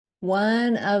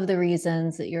One of the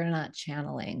reasons that you're not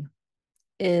channeling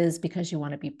is because you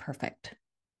want to be perfect.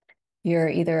 You're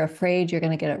either afraid you're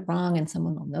going to get it wrong and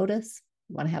someone will notice,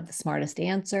 you want to have the smartest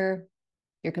answer,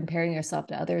 you're comparing yourself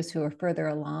to others who are further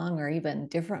along or even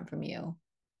different from you.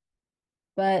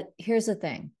 But here's the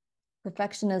thing,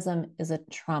 perfectionism is a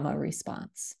trauma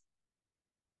response.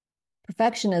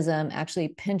 Perfectionism actually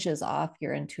pinches off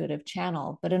your intuitive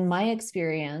channel, but in my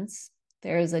experience,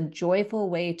 there is a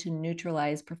joyful way to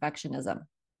neutralize perfectionism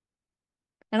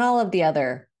and all of the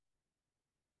other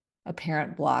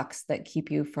apparent blocks that keep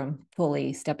you from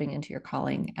fully stepping into your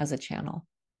calling as a channel.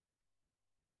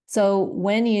 So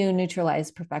when you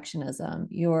neutralize perfectionism,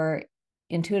 your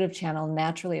intuitive channel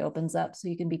naturally opens up so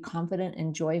you can be confident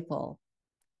and joyful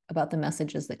about the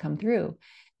messages that come through.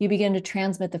 You begin to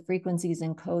transmit the frequencies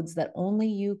and codes that only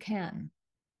you can.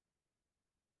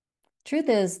 Truth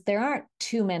is, there aren't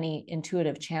too many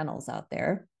intuitive channels out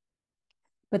there,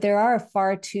 but there are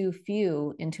far too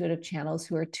few intuitive channels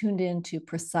who are tuned into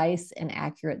precise and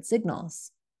accurate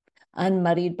signals,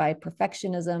 unmuddied by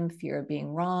perfectionism, fear of being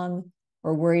wrong,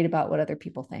 or worried about what other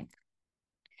people think.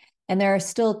 And there are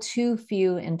still too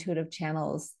few intuitive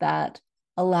channels that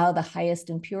allow the highest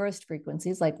and purest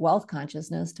frequencies, like wealth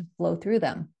consciousness, to flow through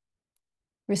them.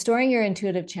 Restoring your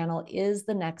intuitive channel is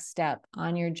the next step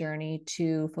on your journey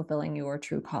to fulfilling your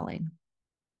true calling.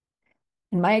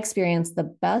 In my experience, the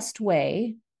best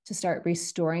way to start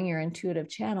restoring your intuitive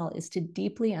channel is to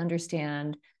deeply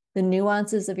understand the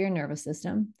nuances of your nervous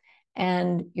system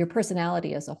and your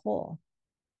personality as a whole.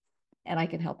 And I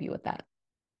can help you with that.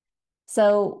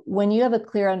 So when you have a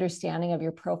clear understanding of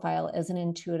your profile as an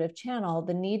intuitive channel,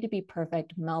 the need to be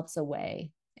perfect melts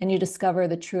away, and you discover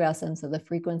the true essence of the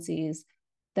frequencies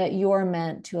that you're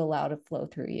meant to allow to flow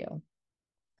through you.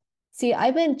 See,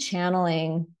 I've been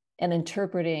channeling and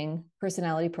interpreting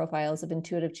personality profiles of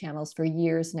intuitive channels for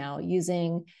years now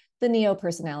using the Neo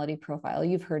personality profile.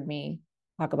 You've heard me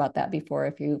talk about that before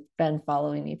if you've been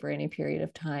following me for any period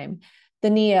of time. The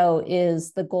Neo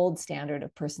is the gold standard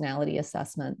of personality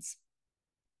assessments.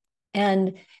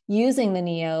 And using the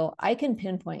Neo, I can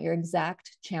pinpoint your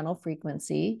exact channel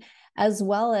frequency as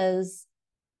well as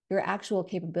your actual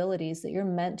capabilities that you're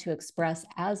meant to express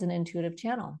as an intuitive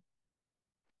channel.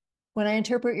 When I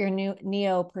interpret your new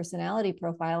Neo personality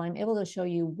profile, I'm able to show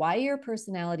you why your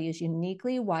personality is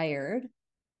uniquely wired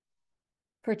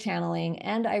for channeling,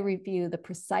 and I review the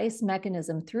precise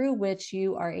mechanism through which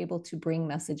you are able to bring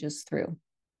messages through.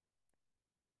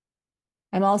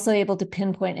 I'm also able to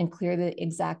pinpoint and clear the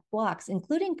exact blocks,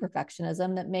 including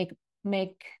perfectionism, that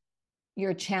make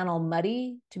your channel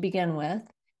muddy to begin with.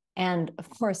 And of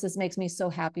course, this makes me so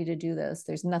happy to do this.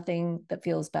 There's nothing that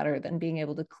feels better than being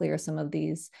able to clear some of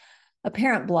these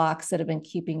apparent blocks that have been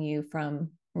keeping you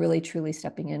from really truly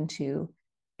stepping into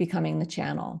becoming the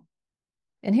channel.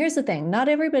 And here's the thing, not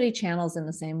everybody channels in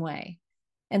the same way.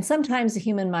 And sometimes the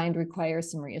human mind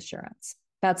requires some reassurance.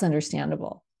 That's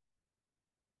understandable.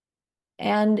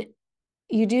 And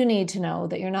you do need to know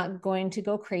that you're not going to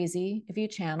go crazy if you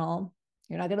channel.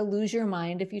 You're not going to lose your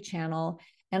mind if you channel.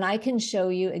 And I can show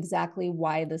you exactly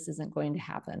why this isn't going to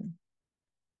happen.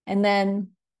 And then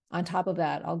on top of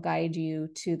that, I'll guide you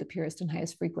to the purest and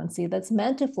highest frequency that's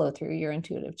meant to flow through your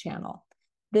intuitive channel.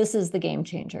 This is the game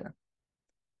changer.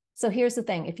 So here's the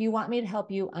thing. If you want me to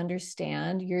help you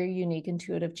understand your unique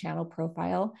intuitive channel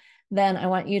profile, then I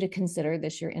want you to consider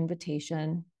this your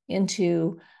invitation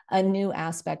into a new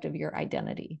aspect of your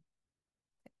identity.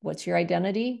 What's your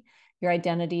identity? Your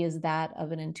identity is that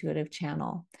of an intuitive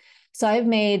channel. So I've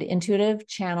made intuitive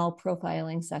channel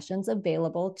profiling sessions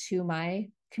available to my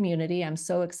community. I'm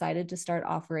so excited to start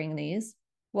offering these.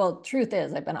 Well, truth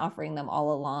is, I've been offering them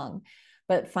all along,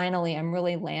 but finally, I'm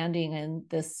really landing in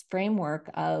this framework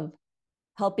of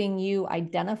helping you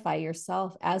identify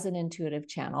yourself as an intuitive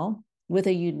channel with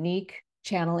a unique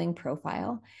channeling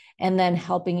profile, and then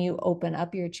helping you open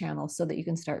up your channel so that you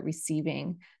can start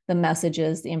receiving the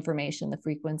messages, the information, the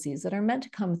frequencies that are meant to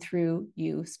come through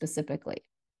you specifically.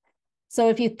 So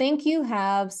if you think you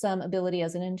have some ability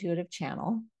as an intuitive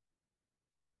channel,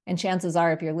 and chances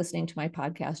are, if you're listening to my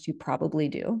podcast, you probably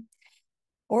do,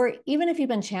 or even if you've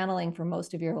been channeling for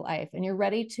most of your life and you're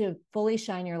ready to fully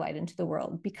shine your light into the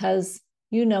world because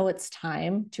you know it's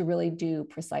time to really do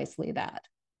precisely that,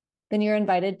 then you're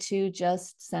invited to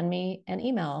just send me an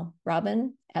email,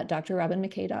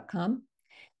 robin@drrobinmckay.com,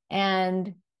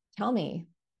 and tell me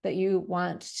that you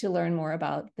want to learn more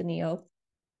about the Neo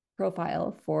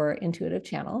profile for intuitive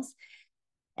channels.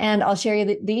 And I'll share you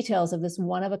the details of this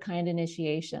one-of-a-kind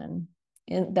initiation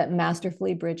that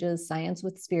masterfully bridges science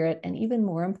with spirit, and even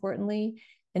more importantly,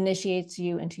 initiates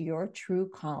you into your true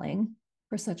calling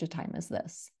for such a time as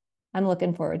this. I'm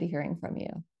looking forward to hearing from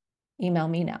you. Email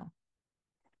me now.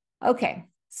 Okay,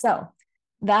 so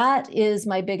that is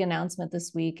my big announcement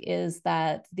this week, is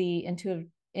that the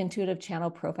intuitive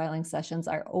channel profiling sessions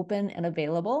are open and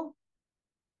available,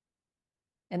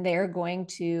 and they're going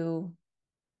to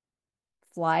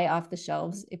fly off the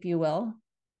shelves, if you will,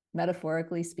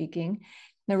 metaphorically speaking.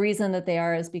 The reason that they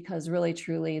are is because really,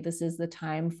 truly, this is the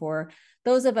time for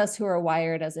those of us who are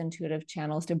wired as intuitive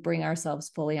channels to bring ourselves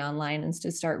fully online and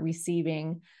to start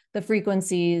receiving the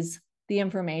frequencies, the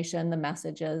information, the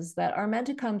messages that are meant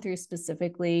to come through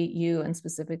specifically you and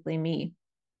specifically me.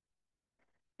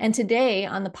 And today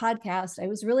on the podcast, I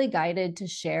was really guided to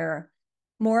share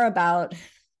more about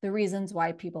the reasons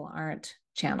why people aren't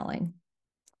channeling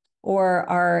or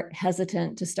are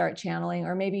hesitant to start channeling,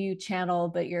 or maybe you channel,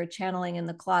 but you're channeling in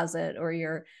the closet, or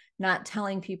you're not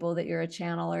telling people that you're a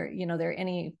channel, or, there are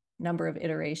any number of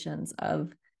iterations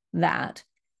of that.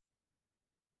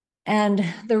 And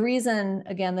the reason,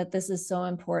 again, that this is so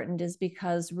important is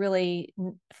because really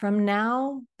from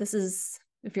now, this is,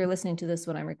 if you're listening to this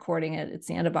when I'm recording it, it's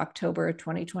the end of October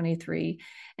 2023,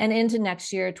 and into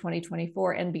next year,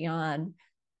 2024 and beyond,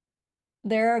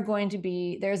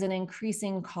 there's an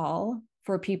increasing call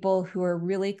for people who are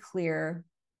really clear,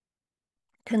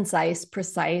 concise,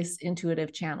 precise,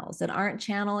 intuitive channels that aren't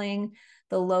channeling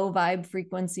the low vibe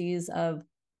frequencies of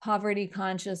poverty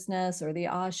consciousness or the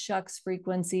aw shucks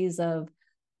frequencies of,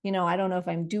 I don't know if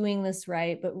I'm doing this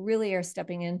right, but really are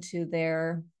stepping into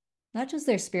their, not just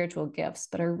their spiritual gifts,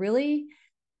 but are really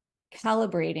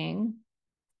calibrating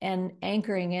and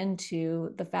anchoring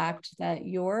into the fact that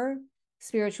your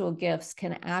spiritual gifts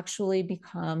can actually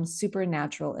become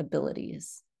supernatural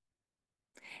abilities.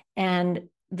 And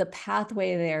the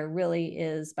pathway there really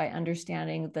is by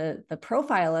understanding the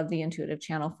profile of the intuitive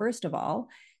channel, first of all,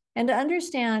 and to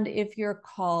understand if you're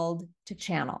called to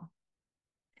channel.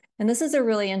 And this is a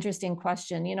really interesting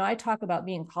question. I talk about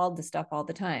being called to stuff all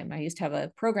the time. I used to have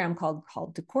a program called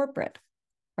Called to Corporate,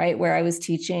 right? Where I was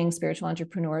teaching spiritual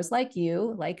entrepreneurs like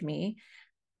you, like me,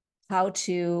 how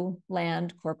to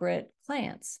land corporate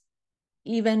clients,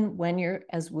 even when you're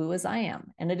as woo as I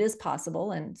am. And it is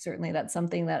possible. And certainly that's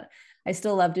something that I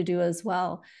still love to do as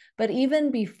well. But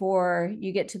even before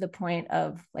you get to the point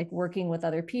of like working with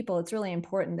other people, it's really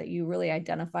important that you really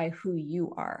identify who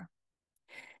you are.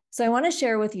 So I want to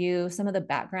share with you some of the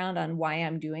background on why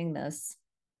I'm doing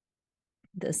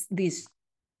these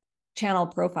channel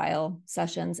profile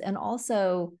sessions, and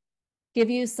also give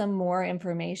you some more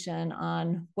information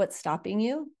on what's stopping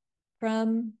you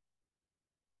from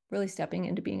really stepping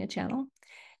into being a channel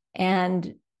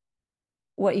and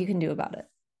what you can do about it.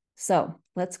 So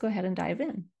let's go ahead and dive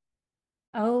in.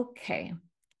 Okay,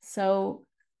 so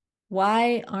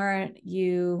why aren't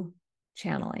you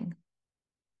channeling?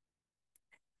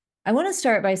 I want to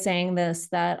start by saying this,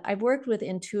 that I've worked with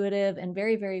intuitive and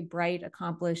very, very bright,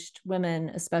 accomplished women,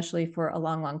 especially for a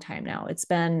long, long time now. It's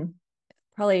been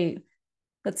probably,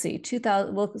 let's see,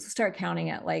 2000, we'll start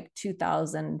counting at like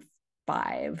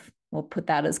 2005. We'll put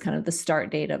that as kind of the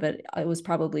start date of it. It was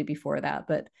probably before that,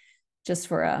 but just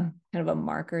for a kind of a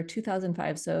marker,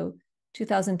 2005. So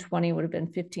 2020 would have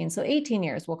been 15. So 18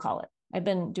 years, we'll call it. I've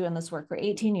been doing this work for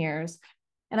 18 years,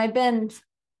 and I've been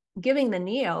giving the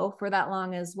Neo for that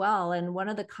long as well. And one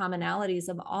of the commonalities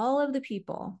of all of the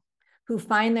people who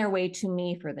find their way to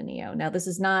me for the Neo, now this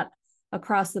is not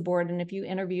across the board. And if you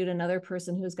interviewed another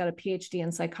person who's got a PhD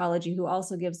in psychology who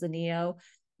also gives the Neo,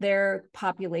 their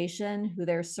population, who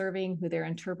they're serving, who they're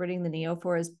interpreting the Neo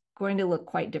for, is going to look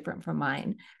quite different from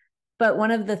mine. But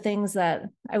one of the things that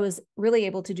I was really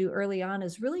able to do early on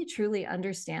is really truly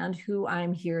understand who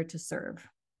I'm here to serve.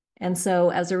 And so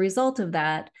as a result of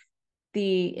that,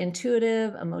 the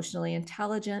intuitive, emotionally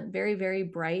intelligent, very, very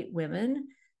bright women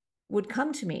would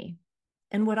come to me.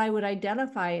 And what I would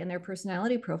identify in their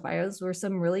personality profiles were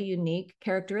some really unique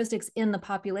characteristics in the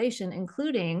population,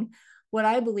 including what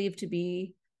I believe to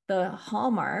be the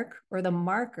hallmark or the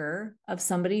marker of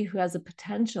somebody who has a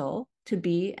potential to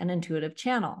be an intuitive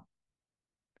channel.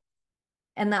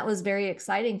 And that was very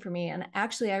exciting for me. And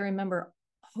actually, I remember,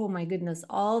 oh my goodness,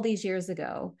 all these years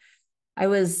ago, I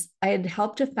had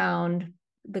helped to found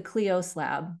the Cleos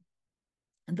Lab,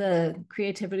 the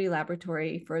creativity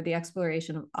laboratory for the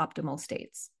exploration of optimal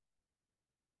states.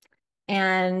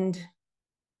 And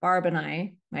Barb and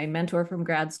I, my mentor from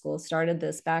grad school, started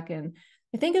this back in,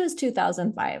 I think it was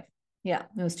 2005. Yeah,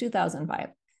 it was 2005.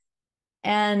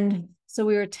 And so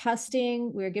we were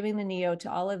giving the Neo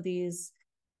to all of these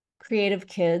creative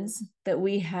kids that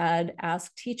we had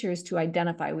asked teachers to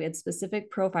identify. We had specific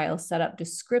profiles set up,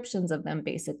 descriptions of them,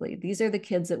 basically. These are the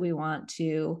kids that we want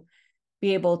to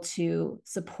be able to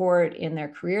support in their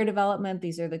career development.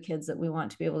 These are the kids that we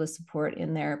want to be able to support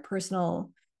in their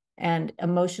personal and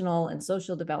emotional and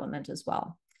social development as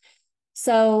well.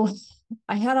 So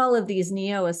I had all of these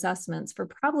NEO assessments for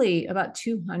probably about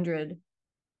 200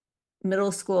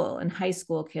 middle school and high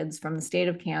school kids from the state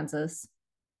of Kansas.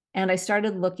 And I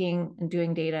started looking and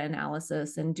doing data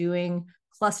analysis and doing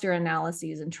cluster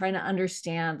analyses and trying to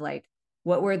understand like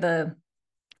what were the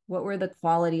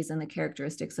qualities and the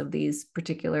characteristics of these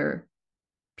particular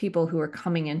people who were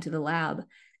coming into the lab.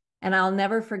 And I'll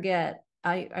never forget,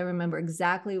 I remember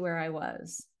exactly where I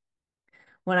was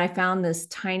when I found this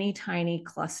tiny, tiny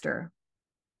cluster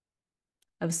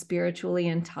of spiritually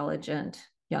intelligent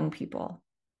young people,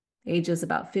 ages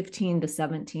about 15 to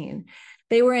 17.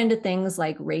 They were into things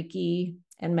like Reiki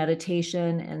and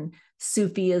meditation and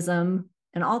Sufism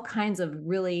and all kinds of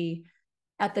really,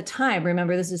 at the time,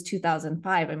 remember this is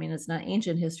 2005. I mean, it's not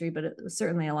ancient history, but it was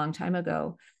certainly a long time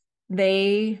ago.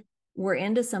 They were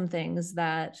into some things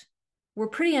that were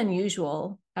pretty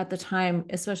unusual at the time,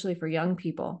 especially for young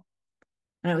people.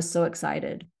 And I was so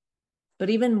excited. But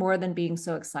even more than being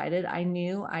so excited, I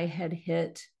knew I had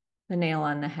hit the nail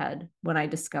on the head when I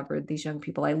discovered these young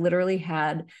people. I literally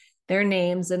had their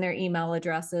names and their email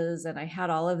addresses, and I had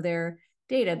all of their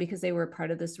data because they were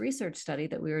part of this research study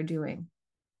that we were doing.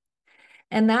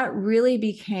 And that really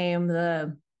became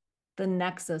the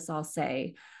nexus, I'll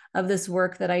say, of this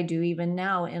work that I do even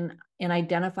now in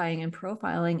identifying and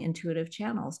profiling intuitive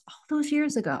channels all those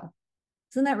years ago.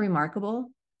 Isn't that remarkable?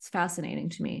 It's fascinating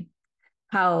to me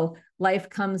how life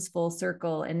comes full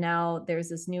circle. And now there's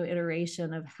this new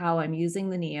iteration of how I'm using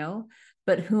the NEO,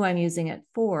 but who I'm using it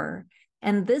for.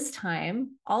 And this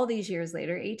time, all these years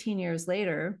later, 18 years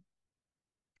later,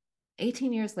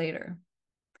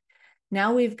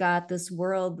 now we've got this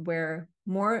world where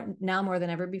more than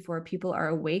ever before, people are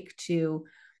awake to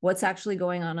what's actually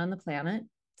going on the planet.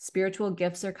 Spiritual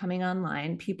gifts are coming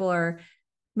online. People are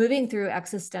moving through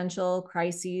existential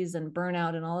crises and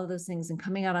burnout and all of those things and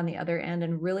coming out on the other end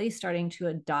and really starting to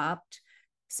adopt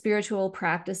spiritual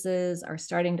practices, are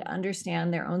starting to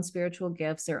understand their own spiritual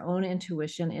gifts, their own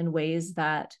intuition in ways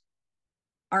that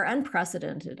are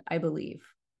unprecedented, I believe,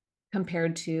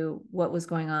 compared to what was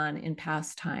going on in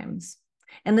past times.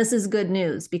 And this is good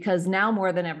news because now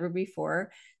more than ever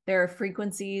before, there are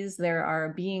frequencies, there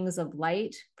are beings of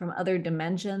light from other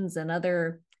dimensions and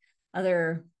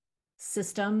other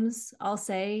systems, I'll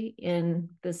say, in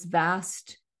this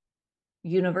vast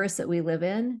universe that we live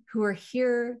in, who are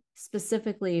here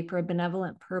specifically for a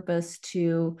benevolent purpose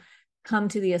to come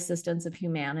to the assistance of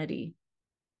humanity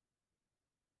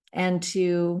and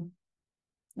to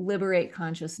liberate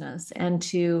consciousness and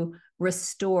to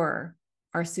restore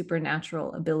our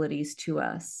supernatural abilities to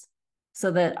us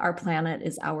so that our planet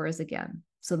is ours again,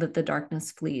 so that the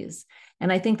darkness flees.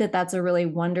 And I think that that's a really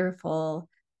wonderful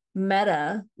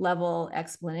meta level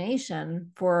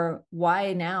explanation for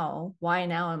why now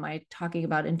am I talking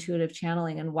about intuitive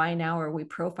channeling, and why now are we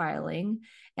profiling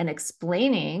and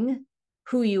explaining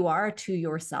who you are to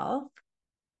yourself,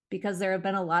 because there have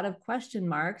been a lot of question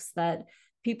marks that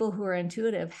people who are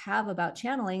intuitive have about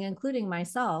channeling, including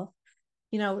myself.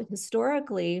 You know,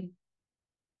 historically,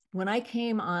 when I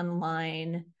came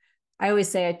online, I always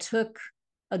say I took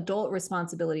adult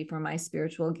responsibility for my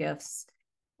spiritual gifts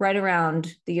right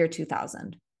around the year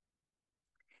 2000.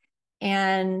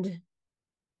 And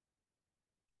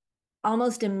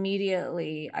almost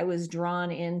immediately, I was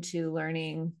drawn into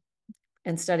learning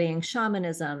and studying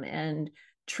shamanism and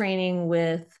training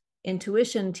with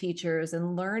intuition teachers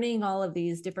and learning all of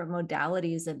these different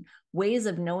modalities and ways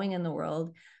of knowing in the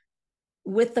world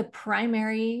with the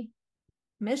primary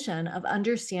mission of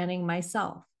understanding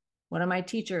myself. One of my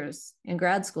teachers in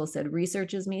grad school said,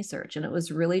 research is me search. And it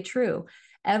was really true.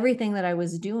 Everything that I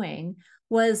was doing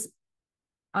was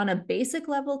on a basic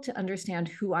level to understand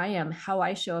who I am, how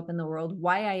I show up in the world,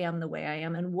 why I am the way I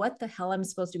am, and what the hell I'm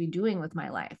supposed to be doing with my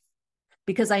life.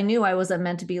 Because I knew I wasn't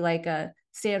meant to be like a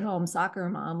stay-at-home soccer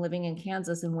mom living in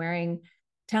Kansas and wearing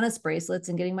tennis bracelets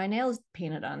and getting my nails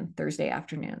painted on Thursday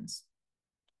afternoons.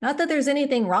 Not that there's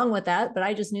anything wrong with that, but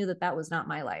I just knew that that was not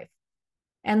my life.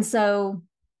 And so,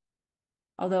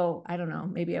 although I don't know,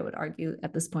 maybe I would argue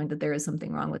at this point that there is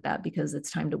something wrong with that, because it's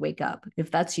time to wake up.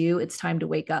 If that's you, it's time to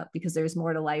wake up, because there's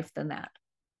more to life than that.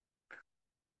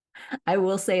 I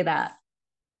will say that.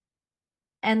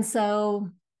 And so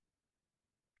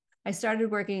I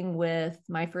started working with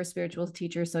my first spiritual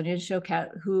teacher, Sonia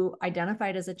Choquette, who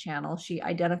identified as a channel. She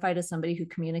identified as somebody who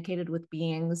communicated with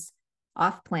beings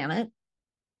off planet.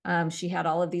 She had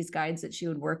all of these guides that she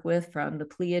would work with from the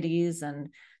Pleiades and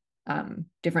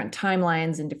different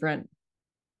timelines and different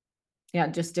yeah,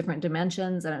 just different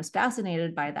dimensions. And I was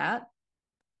fascinated by that.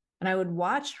 And I would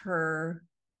watch her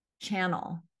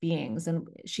channel beings. And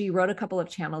she wrote a couple of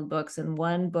channeled books. And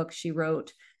one book she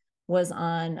wrote was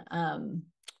on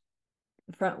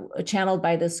channeled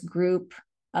by this group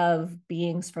of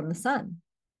beings from the sun.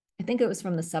 I think it was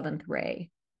from the seventh ray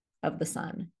of the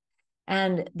sun.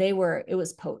 And it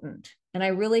was potent. And I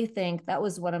really think that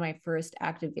was one of my first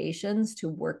activations to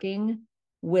working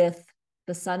with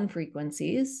the sun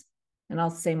frequencies. And I'll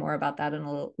say more about that in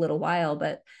a little while,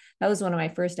 but that was one of my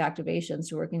first activations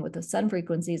to working with the sun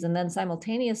frequencies. And then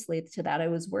simultaneously to that, I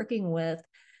was working with,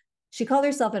 she called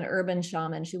herself an urban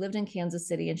shaman. She lived in Kansas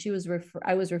City, and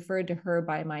I was referred to her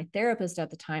by my therapist at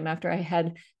the time after I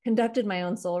had conducted my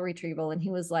own soul retrieval. And he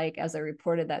was like, as I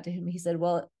reported that to him, he said,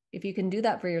 well, if you can do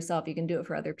that for yourself, you can do it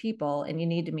for other people, and you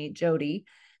need to meet Jody.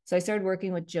 So I started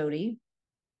working with Jody,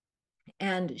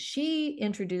 and she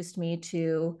introduced me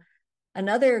to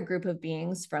another group of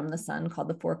beings from the sun called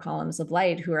the four columns of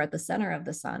light, who are at the center of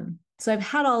the sun. So I've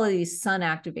had all of these sun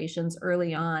activations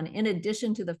early on, in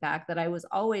addition to the fact that I was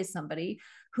always somebody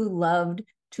who loved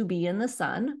to be in the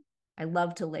sun. I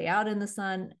loved to lay out in the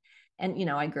sun. And,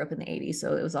 I grew up in the 80s,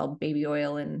 so it was all baby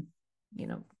oil and,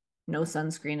 no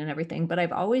sunscreen and everything. But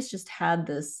I've always just had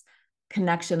this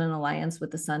connection and alliance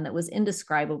with the sun that was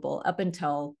indescribable up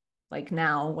until like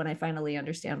now, when I finally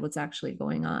understand what's actually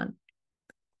going on.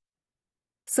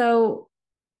 So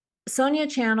Sonia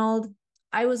channeled,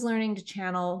 I was learning to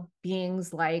channel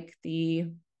beings like the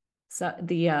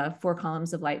four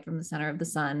columns of light from the center of the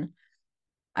sun.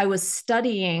 I was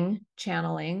studying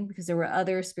channeling because there were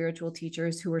other spiritual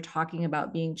teachers who were talking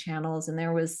about being channels. And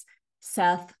there was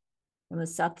Seth from the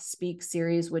Seth Speak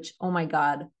series, which, oh my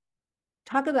God,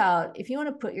 talk about, if you want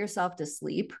to put yourself to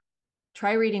sleep,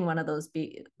 try reading one of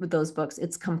those books.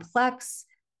 It's complex.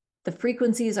 The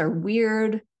frequencies are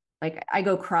weird. Like, I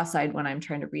go cross-eyed when I'm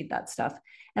trying to read that stuff.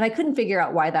 And I couldn't figure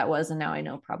out why that was. And now I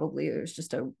know probably there's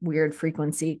just a weird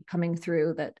frequency coming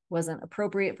through that wasn't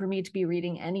appropriate for me to be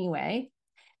reading anyway.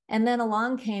 And then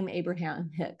along came Abraham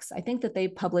Hicks. I think that they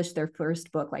published their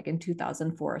first book like in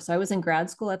 2004. So I was in grad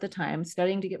school at the time,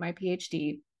 studying to get my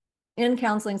PhD in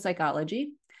counseling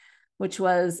psychology, which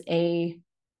was a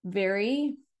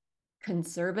very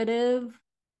conservative,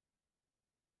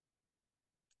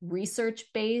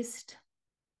 research-based,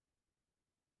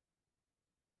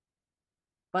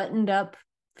 buttoned up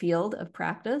field of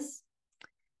practice.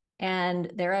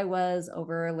 And there I was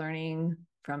over learning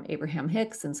from Abraham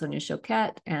Hicks and Sonia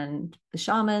Choquette and the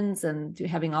shamans, and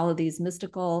having all of these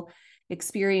mystical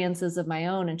experiences of my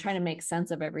own and trying to make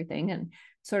sense of everything and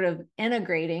sort of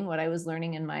integrating what I was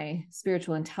learning in my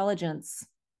spiritual intelligence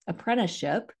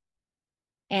apprenticeship,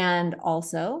 and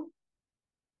also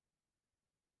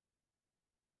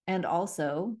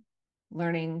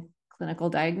learning clinical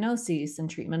diagnoses and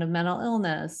treatment of mental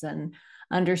illness and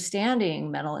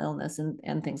understanding mental illness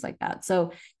and things like that.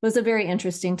 So it was a very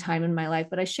interesting time in my life.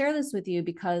 But I share this with you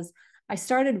because I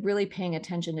started really paying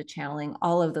attention to channeling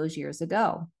all of those years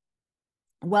ago.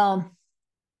 Well,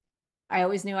 I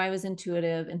always knew I was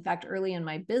intuitive. In fact, early in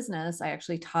my business, I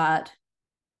actually taught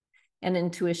an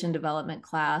intuition development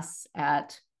class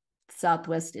at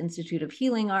Southwest Institute of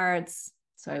Healing Arts.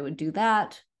 So I would do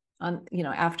that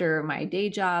after my day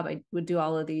job. I would do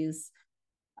all of these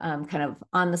kind of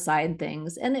on the side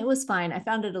things, and it was fine. I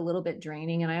found it a little bit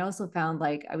draining. And I also found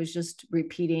like I was just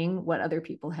repeating what other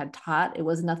people had taught. It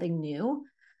was nothing new.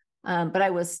 But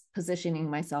I was positioning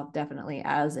myself definitely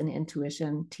as an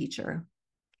intuition teacher.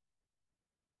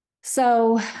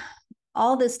 So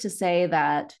all this to say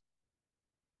that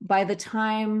by the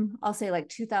time I'll say like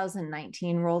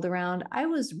 2019 rolled around, I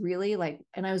was really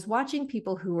and I was watching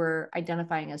people who were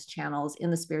identifying as channels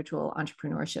in the spiritual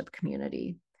entrepreneurship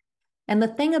community. And the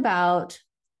thing about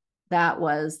that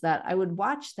was that I would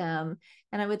watch them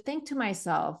and I would think to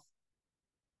myself,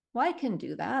 well, I can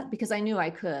do that, because I knew I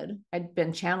could. I'd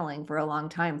been channeling for a long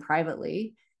time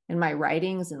privately in my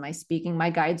writings and my speaking. My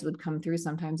guides would come through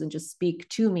sometimes and just speak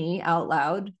to me out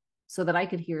loud so that I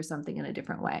could hear something in a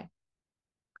different way.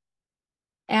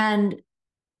 And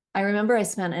I remember I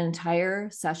spent an entire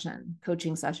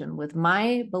coaching session with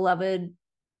my beloved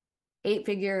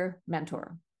 8-figure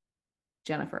mentor,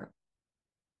 Jennifer,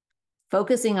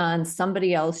 focusing on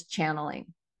somebody else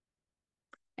channeling.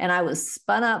 And I was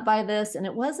spun up by this. And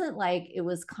it wasn't like it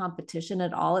was competition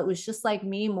at all. It was just like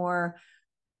me more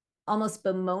almost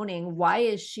bemoaning, why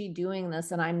is she doing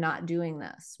this and I'm not doing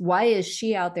this? Why is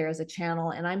she out there as a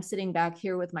channel and I'm sitting back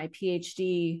here with my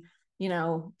PhD,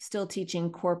 still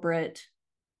teaching corporate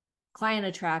client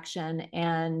attraction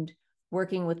and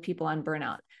working with people on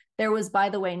burnout? There was, by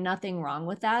the way, nothing wrong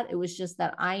with that. It was just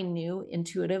that I knew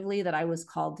intuitively that I was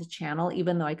called to channel,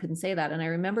 even though I couldn't say that. And I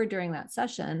remember during that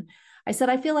session, I said,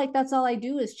 I feel like that's all I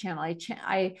do is channel.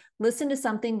 I listened to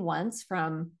something once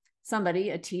from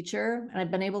somebody, a teacher, and I've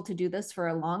been able to do this for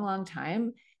a long, long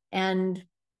time. And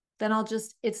then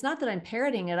it's not that I'm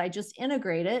parroting it, I just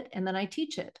integrate it and then I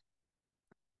teach it.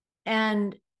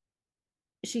 And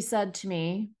she said to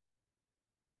me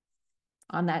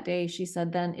on that day, she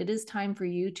said, then it is time for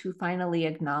you to finally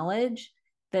acknowledge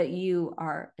that you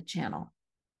are a channel,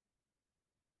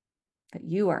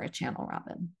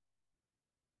 Robin.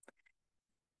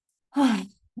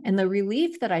 And the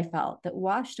relief that I felt that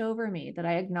washed over me, that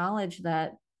I acknowledged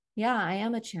that, yeah, I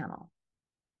am a channel.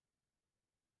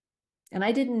 And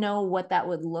I didn't know what that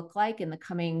would look like in the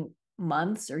coming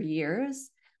months or years,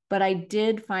 but I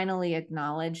did finally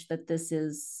acknowledge that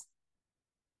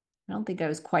I don't think I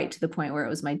was quite to the point where it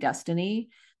was my destiny,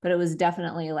 but it was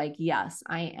definitely like, yes,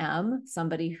 I am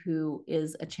somebody who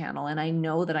is a channel. And I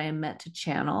know that I am meant to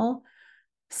channel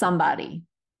somebody.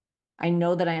 I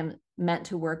know that I am meant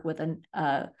to work with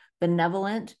a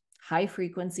benevolent, high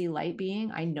frequency light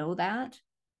being. I know that.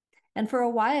 And for a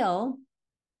while,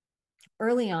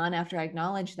 early on, after I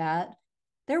acknowledged that,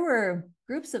 there were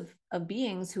groups of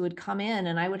beings who would come in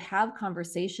and I would have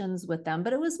conversations with them,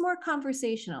 but it was more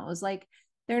conversational. It was like,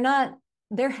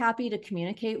 they're happy to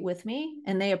communicate with me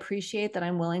and they appreciate that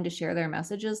I'm willing to share their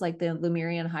messages, like the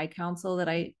Lemurian High Council that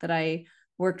I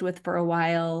worked with for a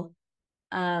while.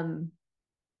 The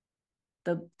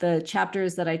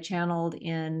chapters that I channeled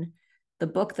in the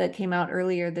book that came out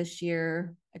earlier this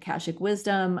year, Akashic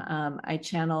Wisdom. I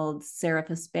channeled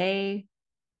Serapis Bey,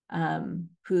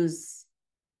 who's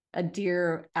a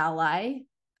dear ally.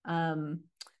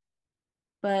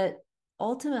 But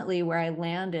ultimately, where I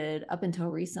landed up until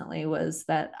recently was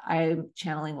that I'm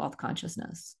channeling wealth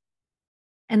consciousness.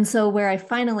 And so, where I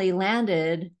finally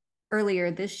landed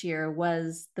earlier this year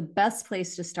was the best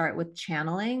place to start with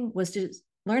channeling was to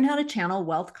learn how to channel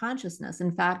wealth consciousness.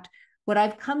 In fact, what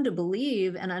I've come to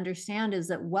believe and understand is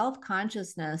that wealth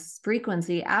consciousness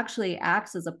frequency actually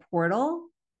acts as a portal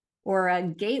or a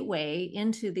gateway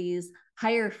into these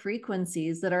higher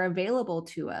frequencies that are available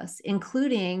to us,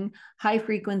 including high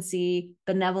frequency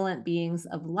benevolent beings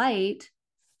of light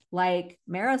like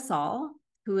Marisol,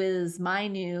 who is my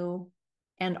new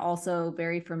and also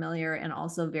very familiar and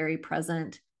also very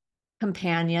present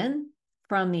companion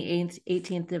from the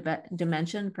 18th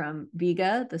dimension, from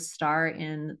Vega, the star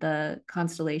in the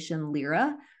constellation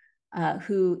Lyra,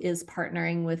 who is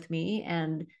partnering with me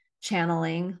and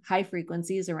channeling high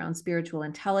frequencies around spiritual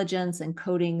intelligence and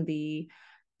coding the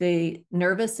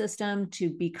nervous system to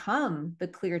become the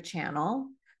clear channel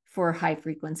for high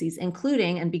frequencies,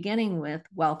 including and beginning with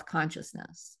wealth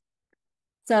consciousness.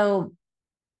 So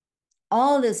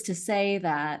all of this to say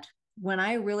that when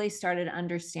I really started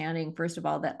understanding, first of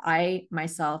all, that I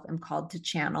myself am called to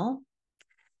channel,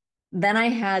 then I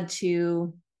had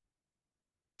to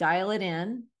dial it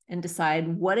in and decide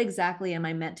what exactly am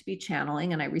I meant to be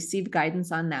channeling. And I received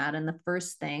guidance on that. And the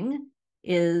first thing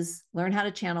is learn how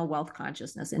to channel wealth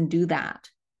consciousness and do that.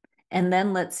 And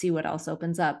then let's see what else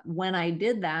opens up. When I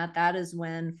did that, that is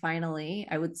when finally,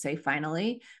 I would say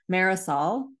finally,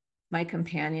 Marisol, my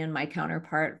companion, my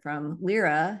counterpart from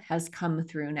Lyra, has come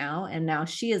through now. And now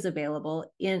she is available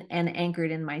in and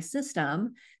anchored in my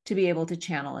system to be able to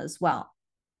channel as well.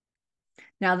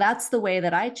 Now, that's the way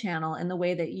that I channel, and the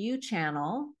way that you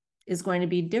channel is going to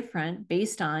be different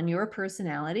based on your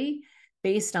personality,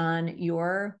 based on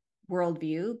your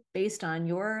worldview, based on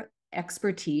your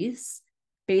expertise,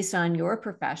 based on your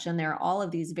profession. There are all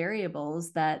of these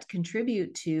variables that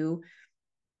contribute to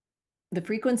the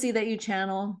frequency that you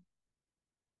channel,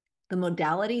 the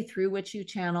modality through which you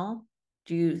channel.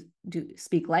 Do you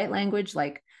speak light language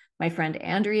like my friend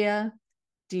Andrea?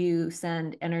 Do you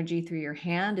send energy through your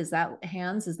hand? Is that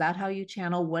hands? Is that how you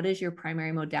channel? What is your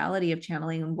primary modality of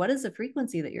channeling? And what is the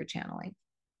frequency that you're channeling?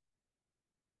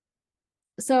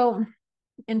 So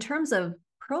in terms of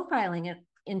profiling it,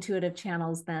 intuitive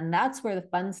channels, then that's where the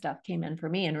fun stuff came in for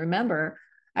me. And remember,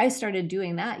 I started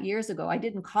doing that years ago. I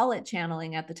didn't call it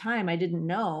channeling at the time. I didn't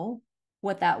know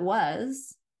what that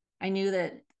was. I knew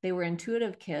that they were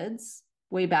intuitive kids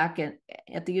way back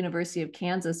at the University of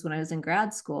Kansas when I was in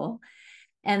grad school.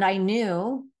 And I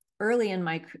knew early in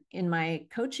my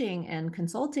coaching and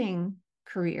consulting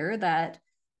career that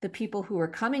the people who were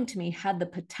coming to me had the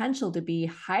potential to be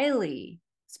highly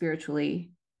spiritually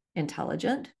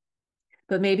intelligent,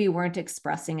 but maybe weren't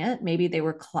expressing it. Maybe they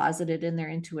were closeted in their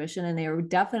intuition, and they were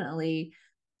definitely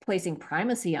placing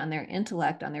primacy on their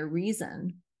intellect, on their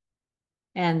reason.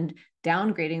 and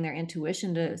downgrading their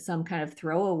intuition to some kind of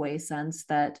throwaway sense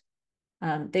that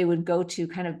they would go to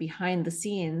kind of behind the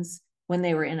scenes when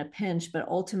they were in a pinch, but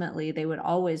ultimately they would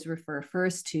always refer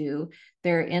first to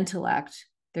their intellect,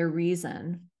 their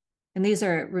reason. And these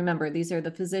are, remember, these are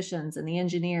the physicians and the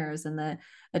engineers and the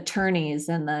attorneys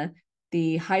and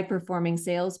the high-performing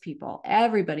salespeople.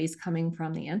 Everybody's coming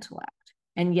from the intellect.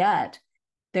 And yet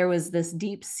there was this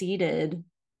deep-seated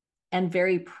and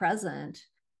very present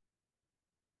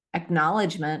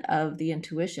acknowledgement of the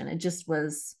intuition. It just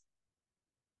was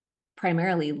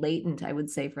primarily latent, I would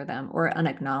say, for them, or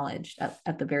unacknowledged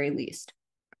at the very least.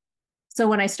 So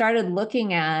when I started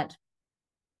looking at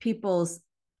people's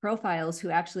profiles who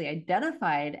actually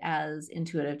identified as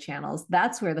intuitive channels,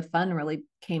 that's where the fun really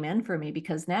came in for me,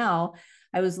 because now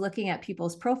I was looking at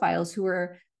people's profiles who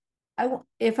were,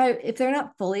 if they're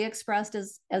not fully expressed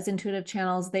as intuitive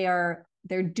channels, they're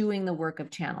doing the work of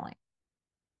channeling.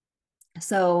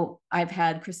 So I've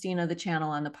had Christina the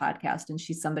Channel on the podcast, and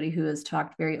she's somebody who has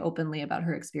talked very openly about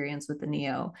her experience with the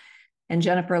Neo, and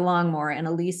Jennifer Longmore and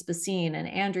Elise Basine and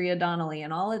Andrea Donnelly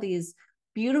and all of these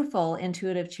beautiful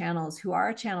intuitive channels who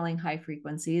are channeling high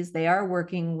frequencies. They are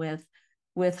working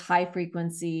with high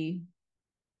frequency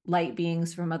light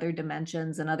beings from other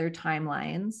dimensions and other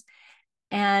timelines.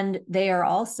 And they've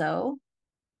also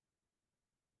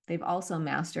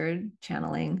mastered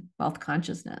channeling wealth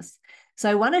consciousness. So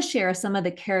I want to share some of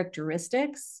the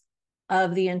characteristics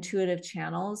of the intuitive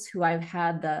channels who I've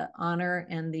had the honor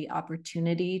and the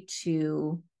opportunity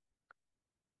to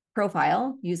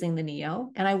profile using the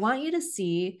Neo. And I want you to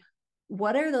see,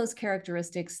 what are those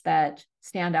characteristics that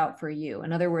stand out for you?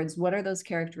 In other words, what are those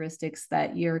characteristics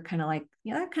that you're kind of like,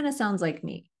 yeah, that kind of sounds like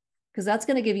me? Because that's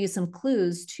going to give you some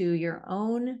clues to your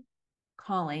own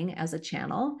calling as a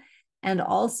channel, and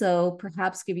also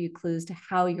perhaps give you clues to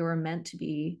how you're meant to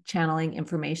be channeling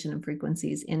information and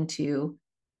frequencies into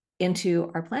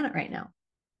our planet right now.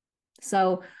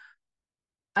 So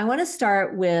I want to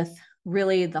start with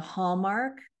really the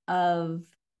hallmark of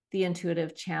the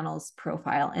intuitive channels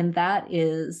profile, and that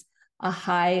is a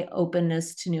high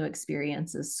openness to new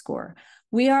experiences score.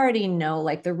 We already know,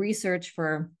 like, the research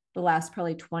for the last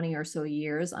probably 20 or so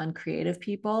years on creative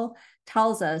people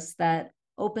tells us that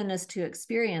openness to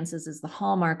experiences is the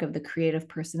hallmark of the creative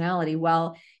personality.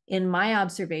 Well, in my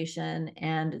observation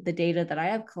and the data that I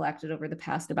have collected over the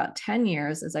past about 10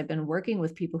 years, as I've been working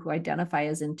with people who identify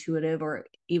as intuitive or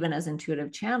even as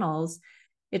intuitive channels,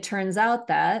 it turns out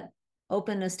that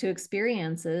openness to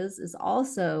experiences is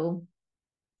also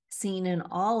seen in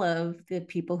all of the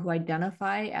people who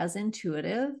identify as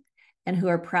intuitive and who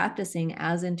are practicing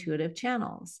as intuitive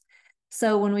channels.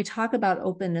 So when we talk about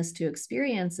openness to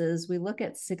experiences, we look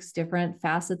at 6 different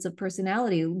facets of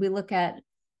personality. We look at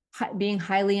being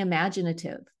highly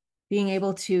imaginative, being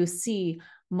able to see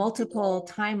multiple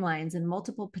timelines and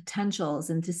multiple potentials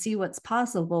and to see what's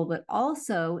possible, but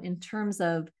also in terms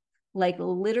of like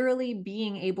literally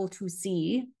being able to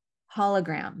see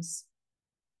holograms,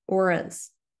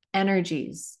 auras,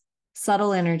 energies,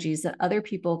 subtle energies that other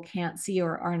people can't see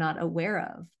or are not aware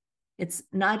of. It's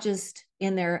not just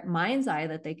in their mind's eye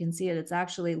that they can see it, it's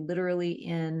actually literally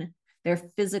in their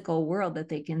physical world that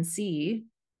they can see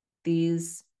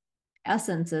these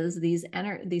essences,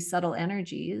 these subtle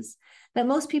energies that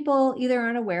most people either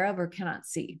aren't aware of or cannot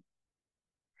see.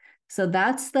 So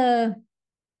that's the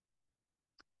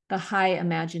high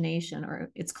imagination,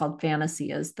 or it's called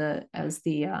fantasy, as the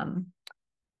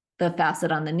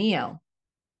facet on the Neo.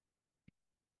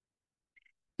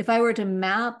 If I were to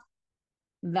map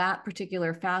that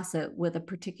particular facet with a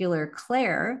particular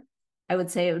clair, I would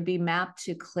say it would be mapped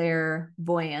to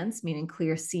clairvoyance, meaning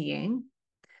clear seeing.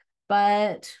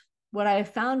 But what I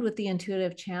found with the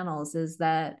intuitive channels is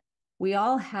that we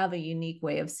all have a unique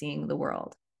way of seeing the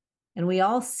world, and we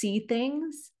all see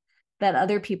things that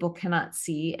other people cannot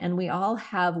see, and we all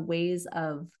have ways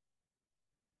of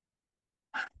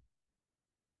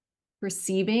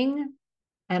perceiving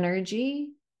energy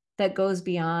that goes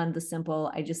beyond the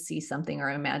simple, I just see something or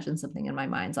imagine something in my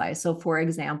mind's eye. So for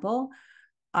example,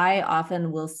 I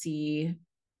often will see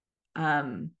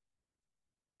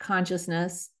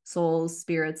consciousness, souls,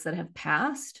 spirits that have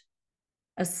passed,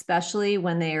 especially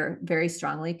when they are very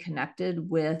strongly connected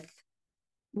with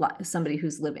somebody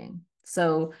who's living.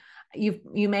 So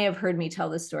you may have heard me tell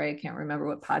this story. I can't remember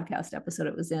what podcast episode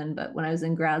it was in, but when I was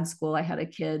in grad school, I had a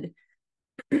kid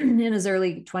in his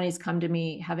early 20s come to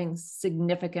me having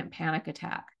significant panic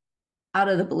attack out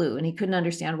of the blue, and he couldn't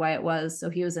understand why it was. So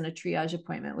he was in a triage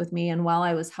appointment with me, and while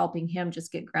I was helping him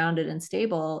just get grounded and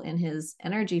stable in his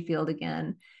energy field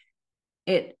again,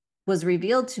 it was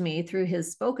revealed to me through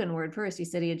his spoken word first. He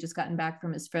said he had just gotten back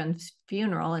from his friend's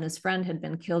funeral, and his friend had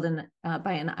been killed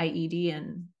by an IED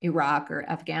in Iraq or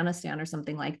Afghanistan or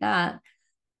something like that,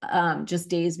 just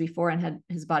days before, and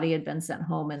his body had been sent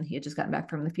home, and he had just gotten back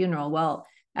from the funeral. Well,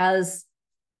 as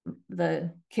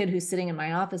the kid who's sitting in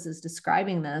my office is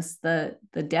describing this, the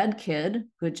dead kid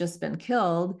who had just been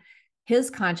killed, his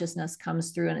consciousness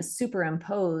comes through and is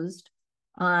superimposed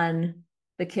on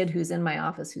the kid who's in my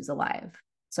office who's alive.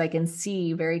 So I can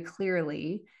see very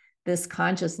clearly this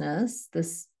consciousness,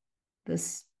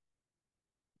 this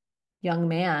young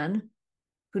man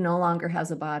who no longer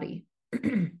has a body.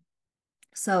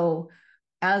 So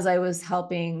as I was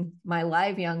helping my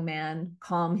live young man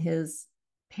calm his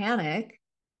panic,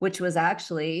 which was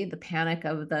actually the panic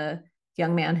of the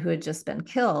young man who had just been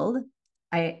killed,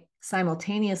 I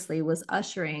simultaneously was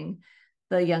ushering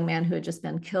the young man who had just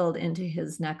been killed into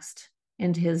his next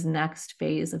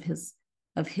phase of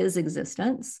his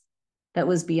existence that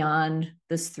was beyond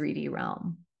this 3D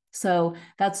realm. So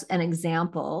that's an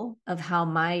example of how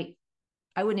I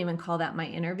wouldn't even call that my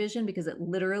inner vision, because it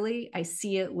literally, I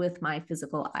see it with my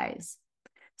physical eyes.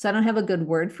 So I don't have a good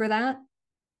word for that.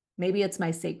 Maybe it's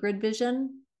my sacred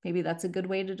vision. Maybe that's a good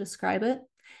way to describe it.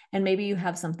 And maybe you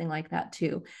have something like that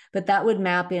too. But that would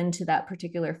map into that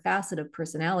particular facet of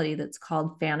personality that's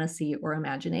called fantasy or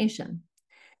imagination.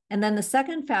 And then the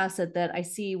second facet that I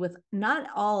see with, not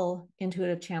all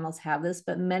intuitive channels have this,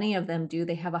 but many of them do,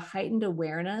 they have a heightened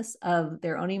awareness of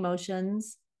their own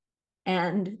emotions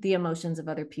and the emotions of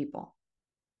other people.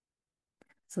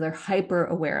 So they're hyper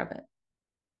aware of it,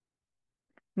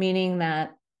 meaning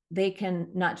that they can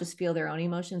not just feel their own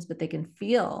emotions, but they can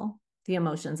feel the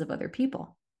emotions of other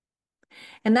people.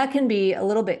 And that can be a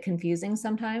little bit confusing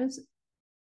sometimes,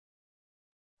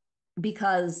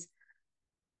 because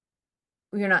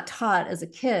you're not taught as a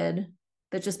kid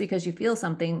that just because you feel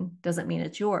something doesn't mean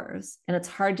it's yours. And it's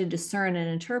hard to discern and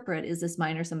interpret, is this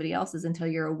mine or somebody else's, until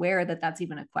you're aware that that's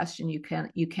even a question you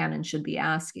can and should be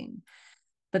asking.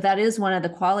 But that is one of the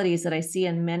qualities that I see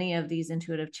in many of these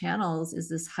intuitive channels, is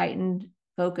this heightened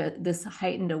focus, this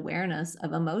heightened awareness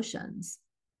of emotions,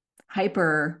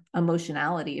 hyper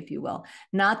emotionality, if you will.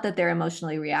 Not that they're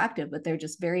emotionally reactive, but they're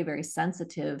just very, very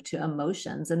sensitive to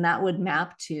emotions. And that would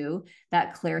map to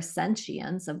that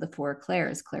clairsentience of the four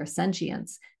clairs,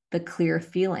 clairsentience, the clear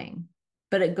feeling.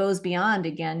 But it goes beyond,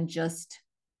 again, just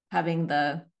having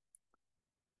the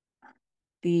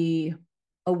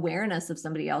awareness of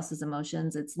somebody else's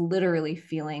emotions. It's literally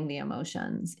feeling the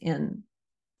emotions in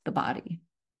the body.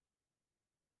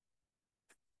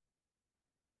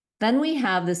 Then we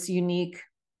have this unique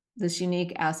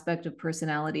aspect of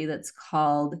personality that's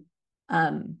called,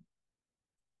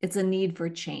 it's a need for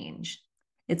change.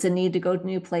 It's a need to go to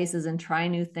new places and try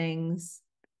new things,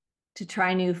 to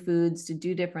try new foods, to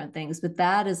do different things. But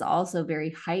that is also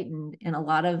very heightened in a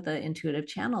lot of the intuitive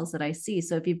channels that I see.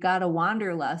 So if you've got a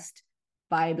wanderlust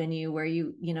vibe in you, where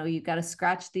you've got to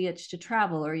scratch the itch to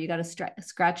travel, or you got to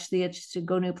scratch the itch to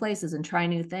go new places and try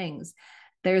new things,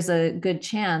 there's a good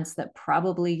chance that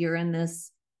probably you're in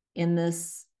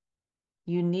this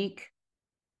unique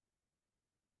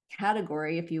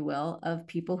category, if you will, of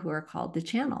people who are called the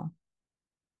channel.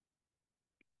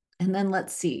 And then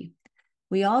let's see.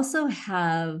 We also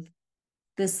have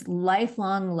this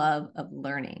lifelong love of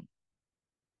learning.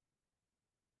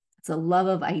 It's a love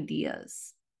of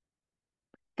ideas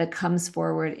that comes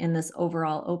forward in this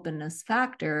overall openness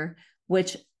factor,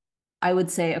 which I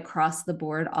would say across the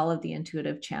board, all of the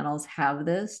intuitive channels have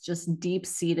this just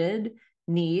deep-seated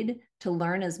need to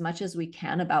learn as much as we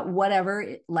can about whatever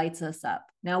it lights us up.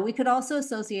 Now, we could also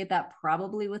associate that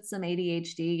probably with some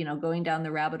ADHD, going down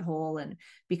the rabbit hole and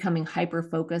becoming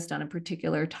hyper-focused on a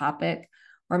particular topic,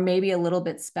 or maybe a little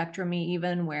bit spectrumy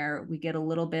even, where we get a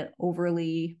little bit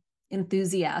overly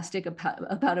enthusiastic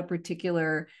about a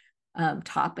particular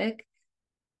topic.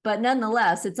 But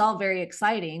nonetheless, it's all very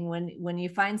exciting when you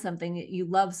find something that you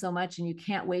love so much and you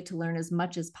can't wait to learn as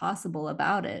much as possible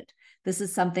about it. This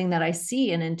is something that I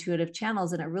see in intuitive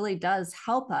channels, and it really does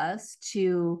help us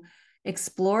to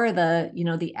explore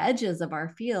the edges of our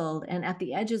field. And at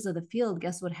the edges of the field,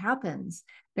 guess what happens?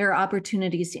 There are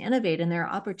opportunities to innovate, and there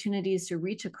are opportunities to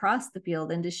reach across the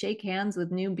field and to shake hands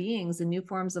with new beings and new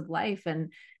forms of life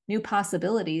and new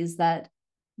possibilities that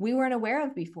we weren't aware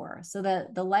of before. So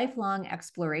that the lifelong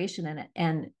exploration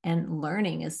and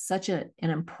learning is such an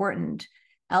important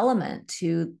element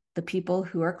to the people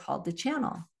who are called the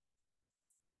channel.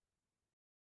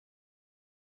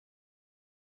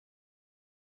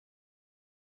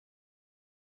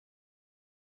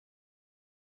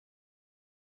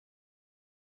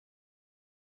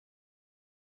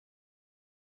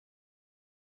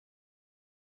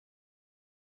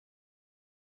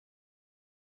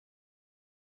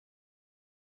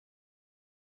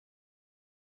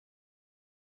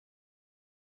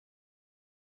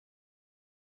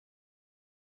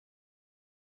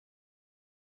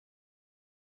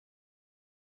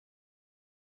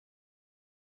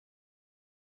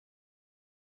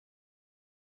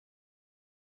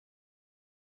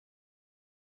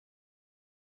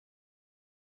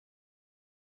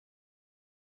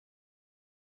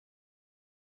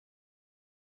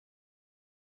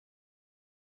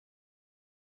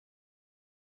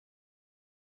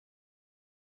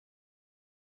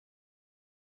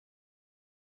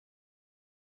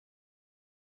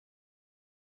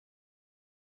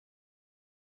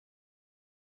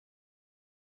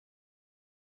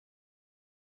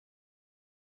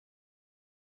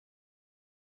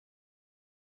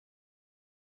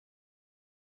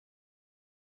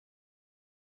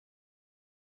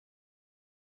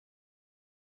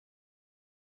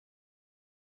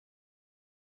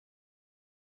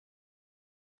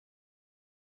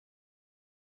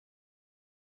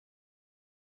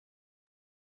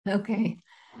 Okay.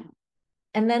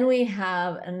 And then we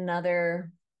have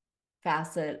another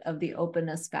facet of the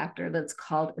openness factor that's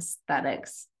called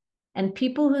aesthetics. And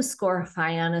people who score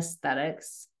high on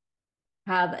aesthetics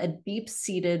have a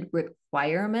deep-seated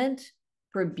requirement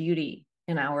for beauty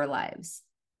in our lives.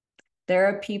 There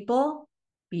are people,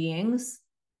 beings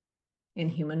in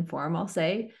human form, I'll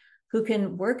say, who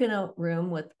can work in a room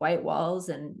with white walls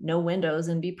and no windows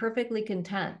and be perfectly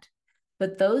content.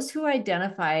 But those who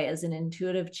identify as an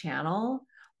intuitive channel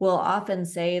will often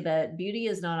say that beauty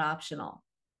is not optional.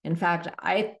 In fact,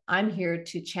 I'm here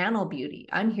to channel beauty.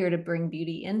 I'm here to bring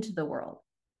beauty into the world.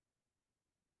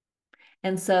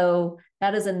 And so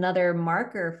that is another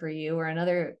marker for you, or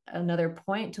another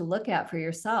point to look at for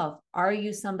yourself. Are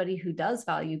you somebody who does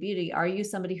value beauty? Are you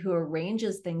somebody who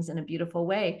arranges things in a beautiful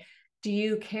way? Do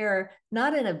you care,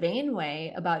 not in a vain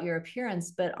way, about your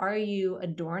appearance, but are you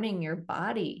adorning your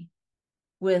body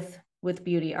with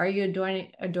beauty? Are you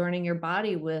adorning your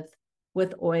body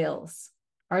with oils?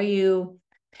 Are you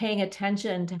paying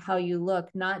attention to how you look,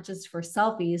 not just for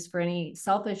selfies, for any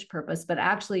selfish purpose, but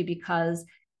actually because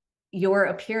your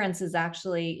appearance is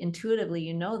actually, intuitively,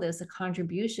 you know this, a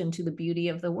contribution to the beauty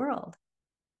of the world?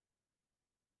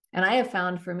 And I have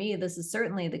found, for me, this is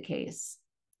certainly the case,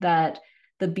 that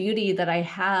the beauty that I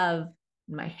have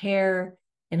in my hair,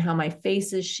 in how my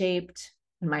face is shaped,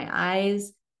 in my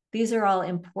eyes, these are all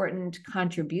important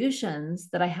contributions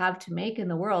that I have to make in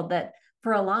the world that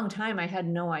for a long time I had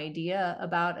no idea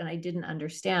about and I didn't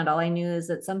understand. All I knew is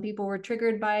that some people were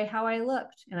triggered by how I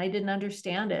looked and I didn't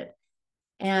understand it.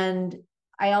 And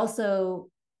I also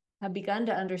have begun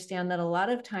to understand that a lot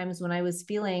of times when I was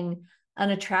feeling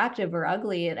unattractive or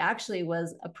ugly, it actually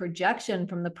was a projection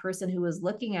from the person who was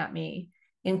looking at me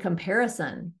in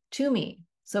comparison to me.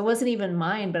 So it wasn't even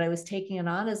mine, but I was taking it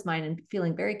on as mine and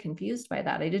feeling very confused by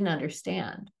that. I didn't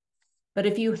understand. But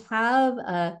if you have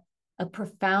a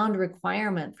profound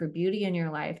requirement for beauty in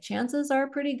your life, chances are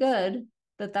pretty good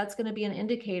that that's going to be an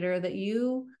indicator that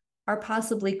you are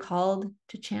possibly called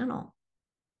to channel.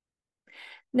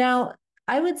 Now,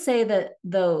 I would say that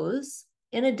those,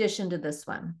 in addition to this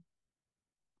one,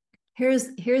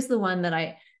 here's the one that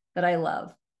I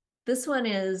love. This one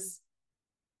is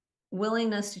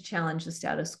willingness to challenge the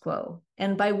status quo.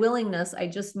 And by willingness, I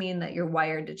just mean that you're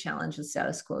wired to challenge the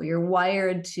status quo. You're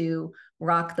wired to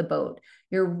rock the boat.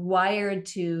 You're wired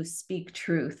to speak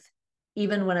truth,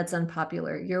 even when it's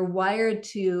unpopular. You're wired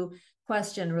to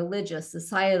question religious,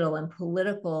 societal, and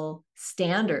political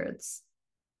standards.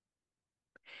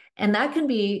 And that can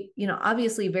be,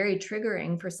 obviously very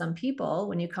triggering for some people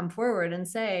when you come forward and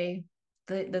say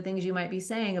the things you might be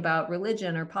saying about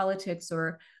religion or politics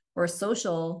or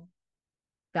social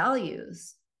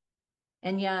values.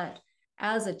 And yet,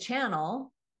 as a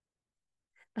channel,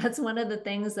 that's one of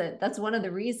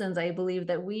the reasons I believe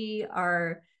that we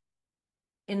are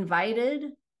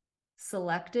invited,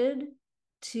 selected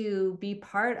to be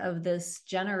part of this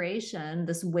generation,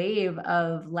 this wave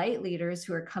of light leaders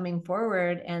who are coming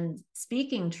forward and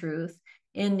speaking truth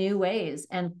in new ways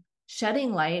and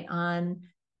shedding light on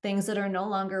things that are no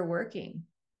longer working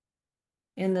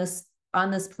on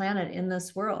this planet, in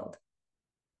this world.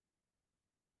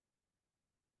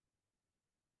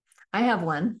 I have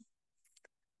one.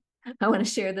 I want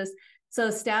to share this.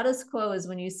 So status quo is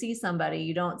when you see somebody,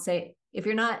 you don't say, if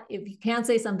you can't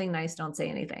say something nice, don't say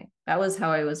anything. That was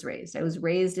how I was raised. I was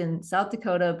raised in South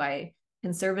Dakota by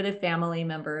conservative family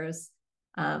members.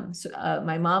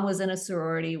 My mom was in a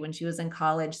sorority when she was in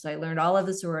college, so I learned all of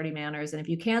the sorority manners. And if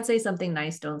you can't say something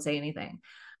nice, don't say anything.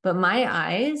 But my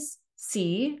eyes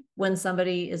see when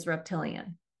somebody is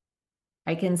reptilian.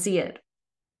 I can see it.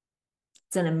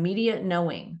 It's an immediate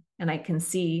knowing, and I can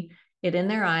see it in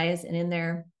their eyes and in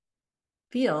their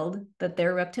field that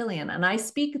they're reptilian. And I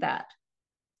speak that,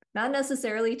 not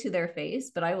necessarily to their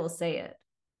face, but I will say it.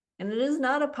 And it's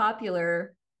not a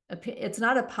popular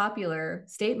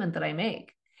statement that I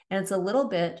make. And it's a little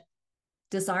bit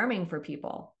disarming for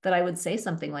people that I would say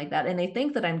something like that. And they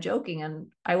think that I'm joking. And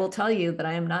I will tell you that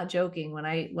I am not joking when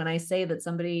I say that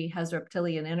somebody has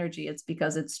reptilian energy. It's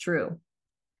because it's true.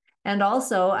 And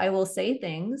also, I will say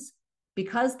things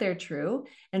because they're true,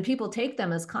 and people take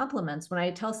them as compliments. When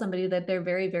I tell somebody that they're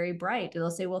very, very bright,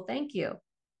 they'll say, well, thank you.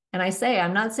 And I say,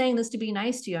 I'm not saying this to be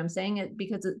nice to you. I'm saying it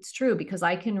because it's true, because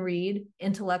I can read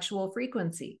intellectual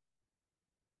frequency.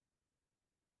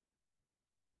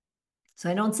 So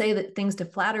I don't say that things to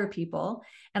flatter people,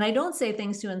 and I don't say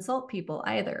things to insult people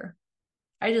either.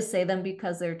 I just say them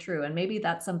because they're true. And maybe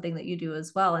that's something that you do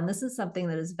as well. And this is something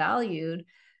that is valued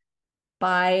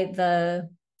by the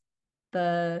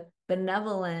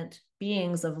benevolent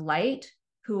beings of light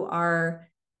who are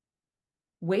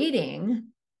waiting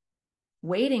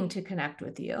waiting to connect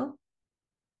with you.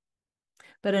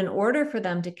 But in order for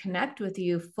them to connect with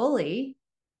you fully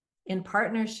in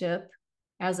partnership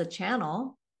as a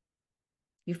channel,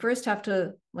 you first have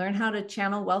to learn how to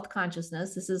channel wealth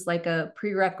consciousness. This is like a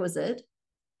prerequisite.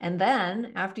 And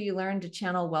then after you learn to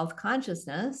channel wealth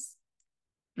consciousness,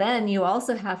 then you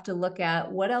also have to look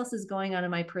at what else is going on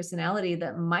in my personality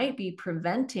that might be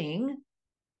preventing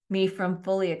me from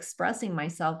fully expressing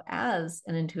myself as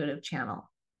an intuitive channel.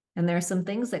 And there are some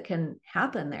things that can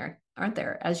happen there, aren't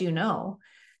there, as you know.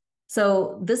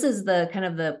 So this is the kind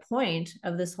of the point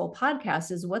of this whole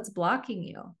podcast, is what's blocking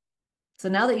you. So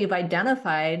now that you've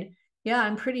identified, yeah,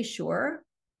 I'm pretty sure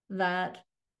that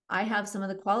I have some of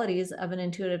the qualities of an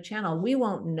intuitive channel. We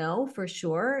won't know for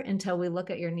sure until we look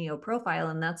at your Neo profile.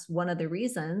 And that's one of the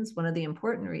reasons, one of the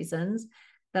important reasons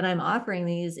that I'm offering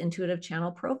these intuitive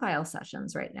channel profile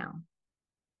sessions right now.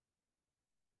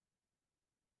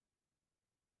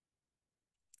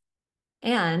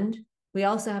 And we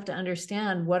also have to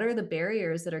understand what are the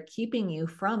barriers that are keeping you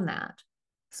from that.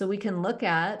 So we can look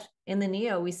at, in the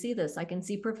Neo, we see this. I can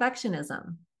see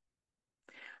perfectionism.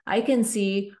 I can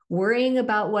see worrying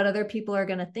about what other people are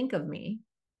going to think of me.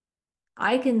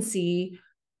 I can see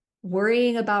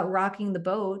worrying about rocking the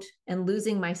boat and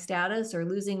losing my status or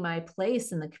losing my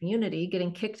place in the community,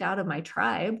 getting kicked out of my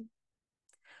tribe.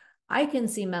 I can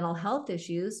see mental health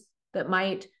issues that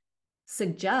might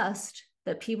suggest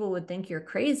that people would think you're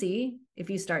crazy if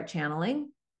you start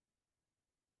channeling.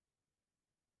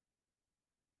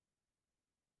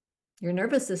 Your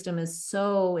nervous system is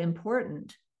so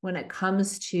important when it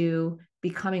comes to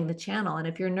becoming the channel. And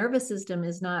if your nervous system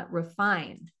is not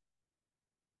refined,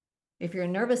 if your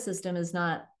nervous system is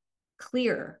not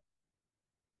clear,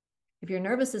 if your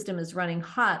nervous system is running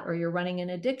hot, or you're running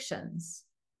in addictions,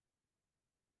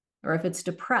 or if it's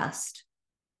depressed,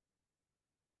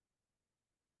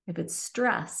 if it's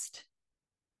stressed,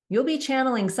 you'll be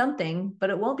channeling something, but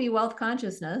it won't be wealth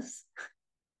consciousness.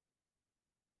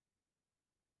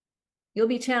 You'll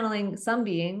be channeling some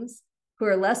beings who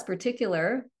are less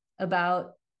particular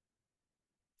about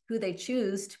who they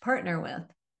choose to partner with.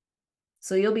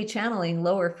 So you'll be channeling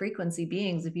lower frequency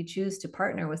beings if you choose to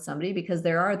partner with somebody, because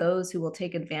there are those who will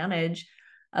take advantage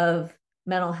of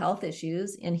mental health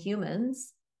issues in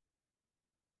humans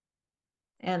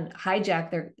and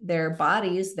hijack their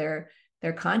bodies, their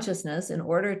consciousness, in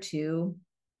order to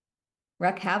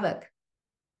wreak havoc,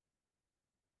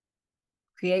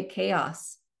 create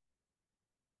chaos.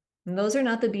 And those are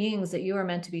not the beings that you are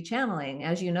meant to be channeling,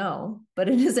 as you know, but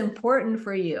it is important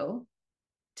for you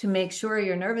to make sure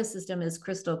your nervous system is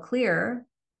crystal clear,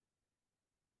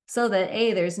 so that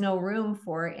there's no room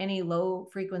for any low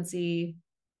frequency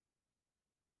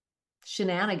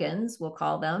shenanigans, we'll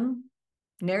call them,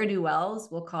 ne'er-do-wells,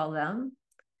 we'll call them,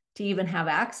 to even have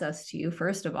access to you,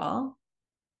 first of all.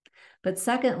 But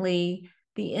secondly,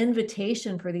 the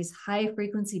invitation for these high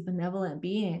frequency benevolent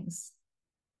beings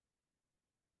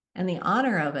and the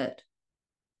honor of it.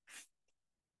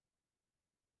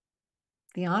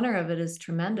 The honor of it is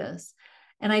tremendous.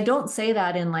 And I don't say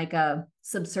that in like a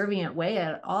subservient way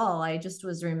at all. I just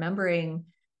was remembering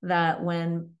that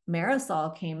when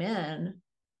Marisol came in,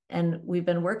 and we've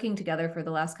been working together for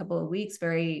the last couple of weeks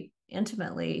very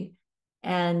intimately.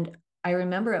 And I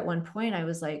remember at one point I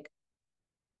was like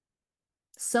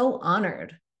so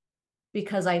honored,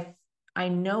 because I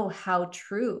know how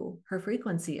true her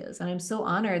frequency is. And I'm so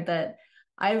honored that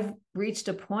I've reached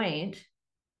a point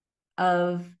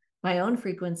of my own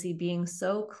frequency being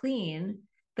so clean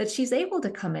that she's able to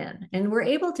come in and we're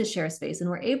able to share space and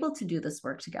we're able to do this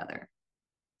work together.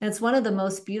 And it's one of the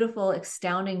most beautiful,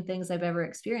 astounding things I've ever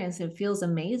experienced. It feels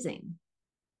amazing.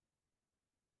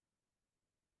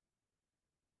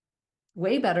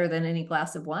 Way better than any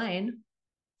glass of wine.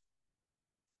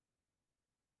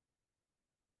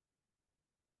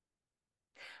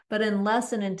 But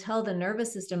unless and until the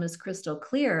nervous system is crystal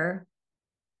clear,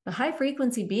 the high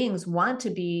frequency beings want to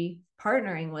be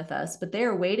partnering with us, but they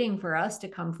are waiting for us to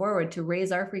come forward to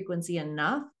raise our frequency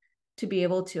enough to be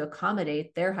able to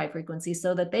accommodate their high frequency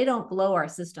so that they don't blow our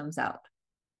systems out.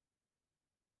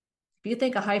 If you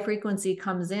think a high frequency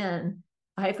comes in,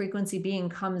 a high frequency being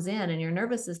comes in and your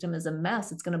nervous system is a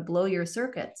mess, it's going to blow your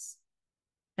circuits.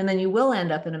 And then you will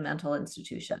end up in a mental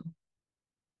institution.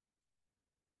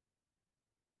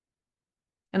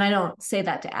 And I don't say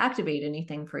that to activate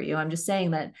anything for you. I'm just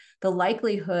saying that the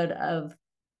likelihood of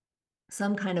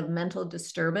some kind of mental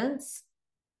disturbance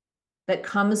that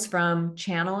comes from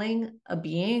channeling a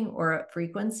being or a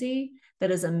frequency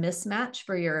that is a mismatch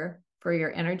for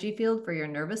your energy field, for your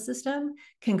nervous system,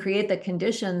 can create the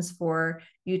conditions for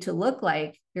you to look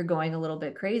like you're going a little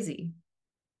bit crazy,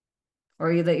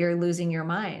 or that you're losing your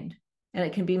mind. And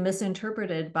it can be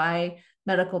misinterpreted by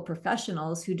medical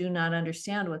professionals who do not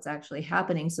understand what's actually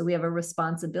happening. So we have a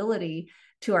responsibility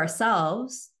to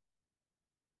ourselves,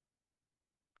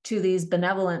 to these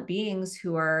benevolent beings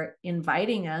who are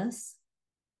inviting us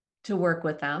to work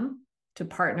with them, to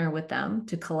partner with them,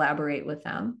 to collaborate with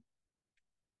them,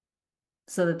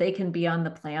 so that they can be on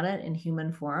the planet in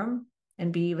human form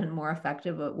and be even more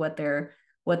effective at what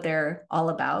they're all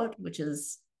about, which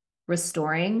is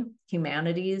restoring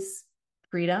humanity's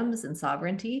freedoms and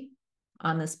sovereignty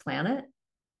on this planet.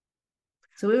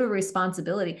 So we have a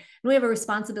responsibility, and we have a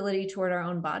responsibility toward our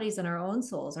own bodies and our own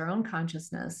souls, our own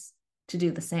consciousness, to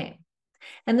do the same.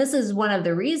 And this is one of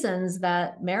the reasons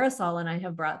that Marisol and I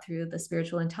have brought through the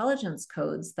spiritual intelligence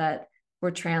codes that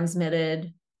were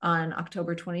transmitted on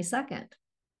October 22nd.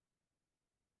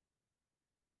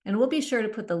 And we'll be sure to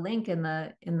put the link in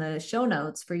the show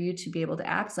notes for you to be able to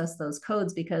access those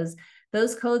codes, because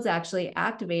those codes actually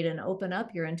activate and open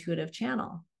up your intuitive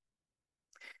channel.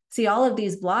 See, all of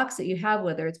these blocks that you have,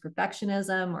 whether it's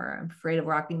perfectionism or I'm afraid of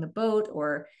rocking the boat,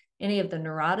 or any of the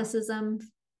neuroticism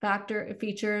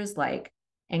features like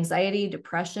anxiety,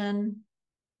 depression,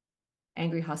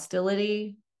 angry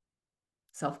hostility,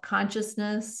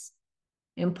 self-consciousness,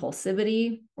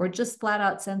 impulsivity, or just flat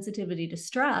out sensitivity to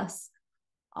stress,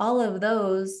 all of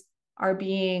those are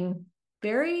being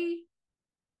very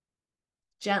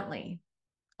gently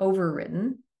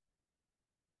overridden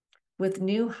with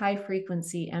new high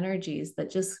frequency energies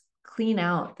that just clean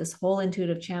out this whole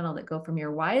intuitive channel that go from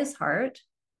your wise heart,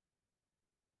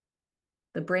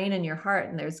 the brain in your heart,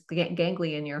 and there's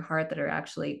ganglia in your heart that are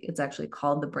it's actually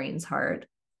called the brain's heart,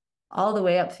 all the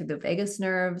way up through the vagus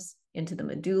nerves, into the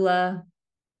medulla,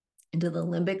 into the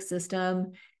limbic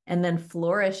system, and then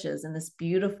flourishes in this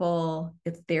beautiful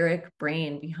etheric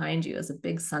brain behind you as a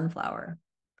big sunflower.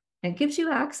 And it gives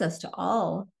you access to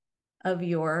all of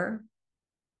your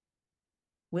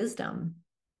wisdom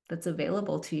that's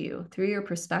available to you through your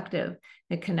perspective.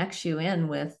 It connects you in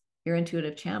with your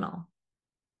intuitive channel.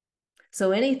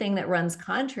 So anything that runs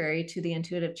contrary to the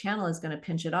intuitive channel is going to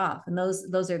pinch it off. And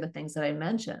those are the things that I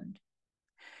mentioned.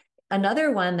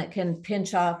 Another one that can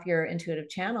pinch off your intuitive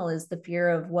channel is the fear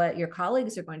of what your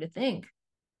colleagues are going to think.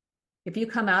 If you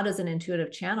come out as an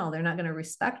intuitive channel, they're not going to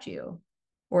respect you,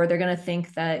 or they're going to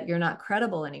think that you're not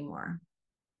credible anymore.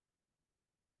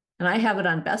 And I have it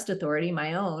on best authority,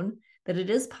 my own, that it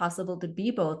is possible to be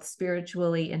both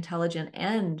spiritually intelligent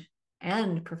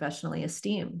and professionally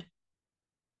esteemed.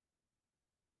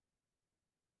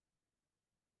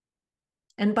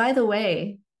 And by the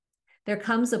way, there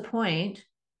comes a point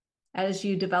as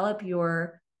you develop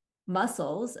your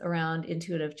muscles around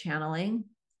intuitive channeling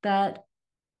that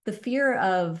the fear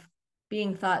of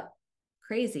being thought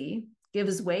crazy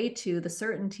gives way to the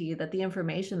certainty that the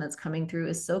information that's coming through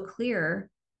is so clear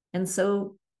and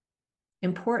so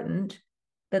important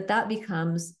that that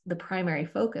becomes the primary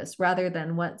focus rather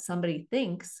than what somebody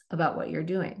thinks about what you're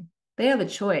doing. They have a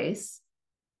choice.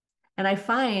 And I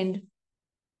find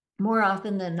more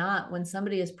often than not, when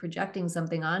somebody is projecting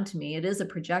something onto me, it is a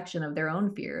projection of their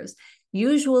own fears,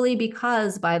 usually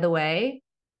because, by the way,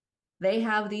 they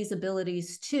have these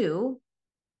abilities too,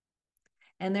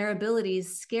 and their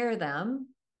abilities scare them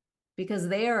because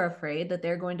they are afraid that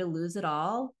they're going to lose it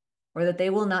all, or that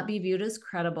they will not be viewed as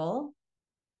credible,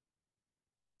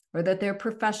 or that their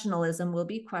professionalism will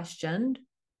be questioned,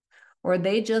 or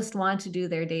they just want to do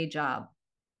their day job.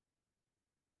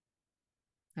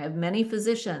 I have many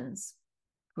physicians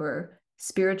who are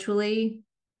spiritually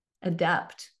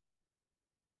adept,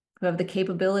 who have the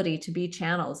capability to be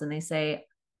channels, and they say,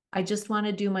 I just want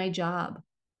to do my job.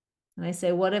 And I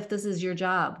say, what if this is your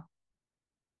job?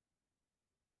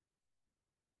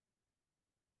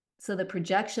 So the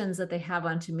projections that they have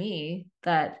onto me,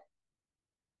 that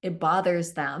it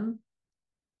bothers them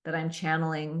that I'm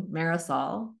channeling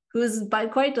Marisol, who's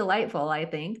quite delightful, I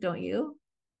think, don't you?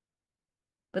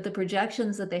 But the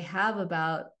projections that they have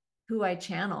about who I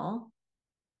channel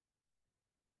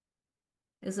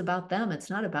is about them. It's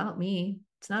not about me.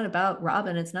 It's not about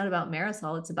Robin. It's not about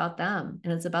Marisol. It's about them.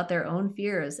 And it's about their own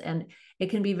fears. And it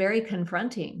can be very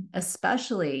confronting,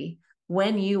 especially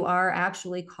when you are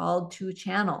actually called to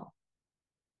channel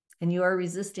and you are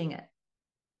resisting it.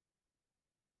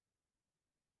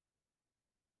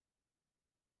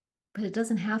 But it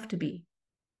doesn't have to be.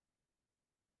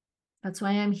 That's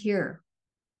why I'm here.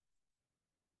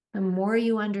 The more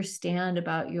you understand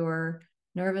about your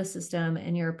nervous system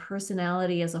and your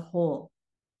personality as a whole,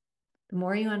 the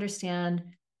more you understand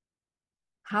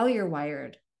how you're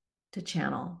wired to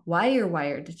channel, why you're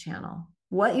wired to channel,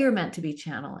 what you're meant to be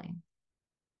channeling,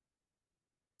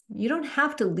 You don't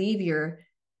have to leave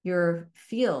your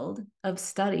field of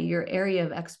study, your area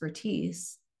of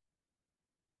expertise,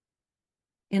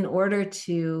 in order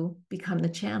to become the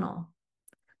channel.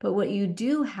 But what you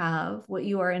do have, what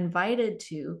you are invited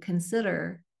to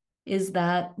consider, is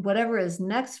that whatever is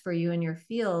next for you in your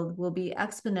field will be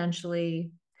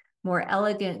exponentially more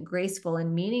elegant, graceful,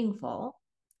 and meaningful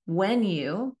when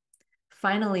you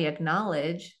finally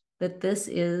acknowledge that this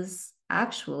is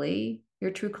actually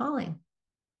your true calling.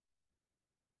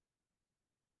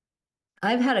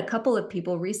 I've had a couple of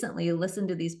people recently listen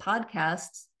to these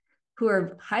podcasts who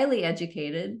are highly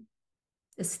educated,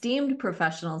 esteemed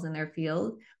professionals in their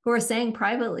field, who are saying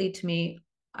privately to me,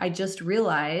 I just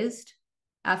realized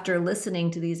after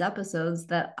listening to these episodes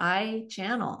that I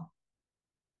channel.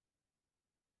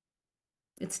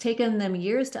 It's taken them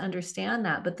years to understand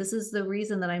that, but this is the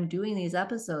reason that I'm doing these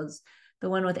episodes. The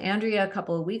one with Andrea a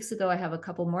couple of weeks ago, I have a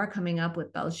couple more coming up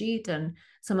with Baljeet and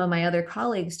some of my other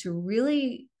colleagues to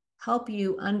really help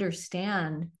you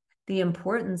understand the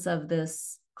importance of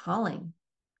this calling.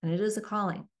 And it is a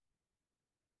calling.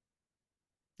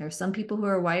 There are some people who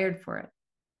are wired for it,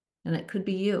 and it could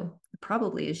be you. It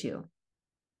probably is you.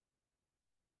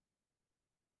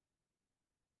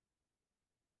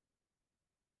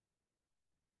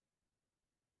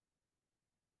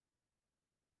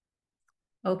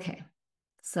 Okay,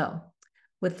 so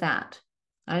with that,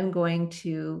 I'm going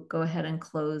to go ahead and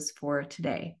close for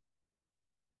today.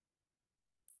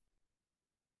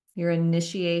 Your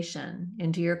initiation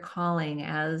into your calling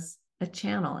as a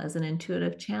channel, as an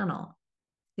intuitive channel,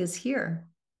 is here.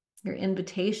 Your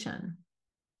invitation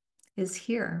is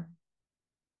here.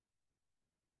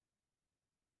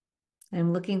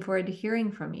 I'm looking forward to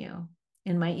hearing from you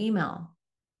in my email.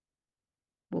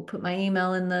 We'll put my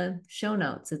email in the show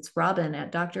notes. It's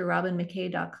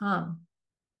robin@drrobinmckay.com.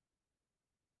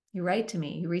 You write to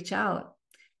me, you reach out.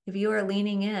 If you are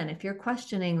leaning in, if you're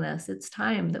questioning this, it's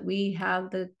time that we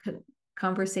have the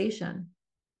conversation.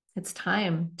 It's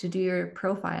time to do your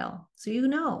profile so you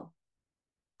know.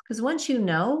 Because once you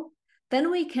know, then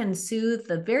we can soothe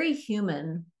the very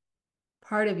human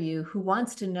part of you who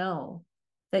wants to know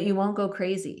that you won't go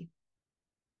crazy.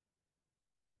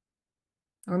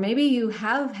 Or maybe you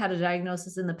have had a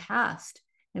diagnosis in the past,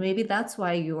 and maybe that's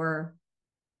why you're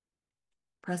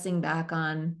pressing back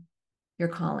on your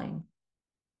calling.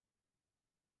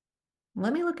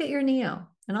 Let me look at your Neo,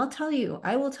 and I will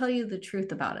tell you the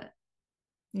truth about it.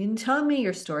 You can tell me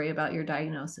your story about your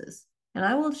diagnosis, and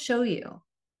I will show you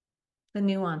the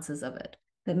nuances of it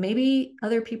that maybe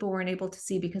other people weren't able to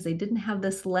see because they didn't have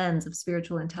this lens of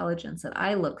spiritual intelligence that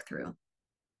I look through.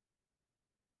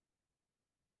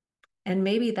 And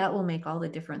maybe that will make all the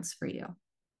difference for you.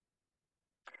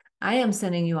 I am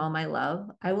sending you all my love.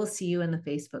 I will see you in the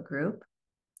Facebook group.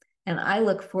 And I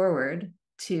look forward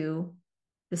to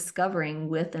discovering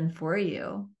with and for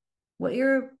you what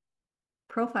your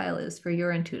profile is for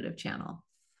your intuitive channel.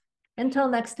 Until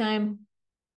next time.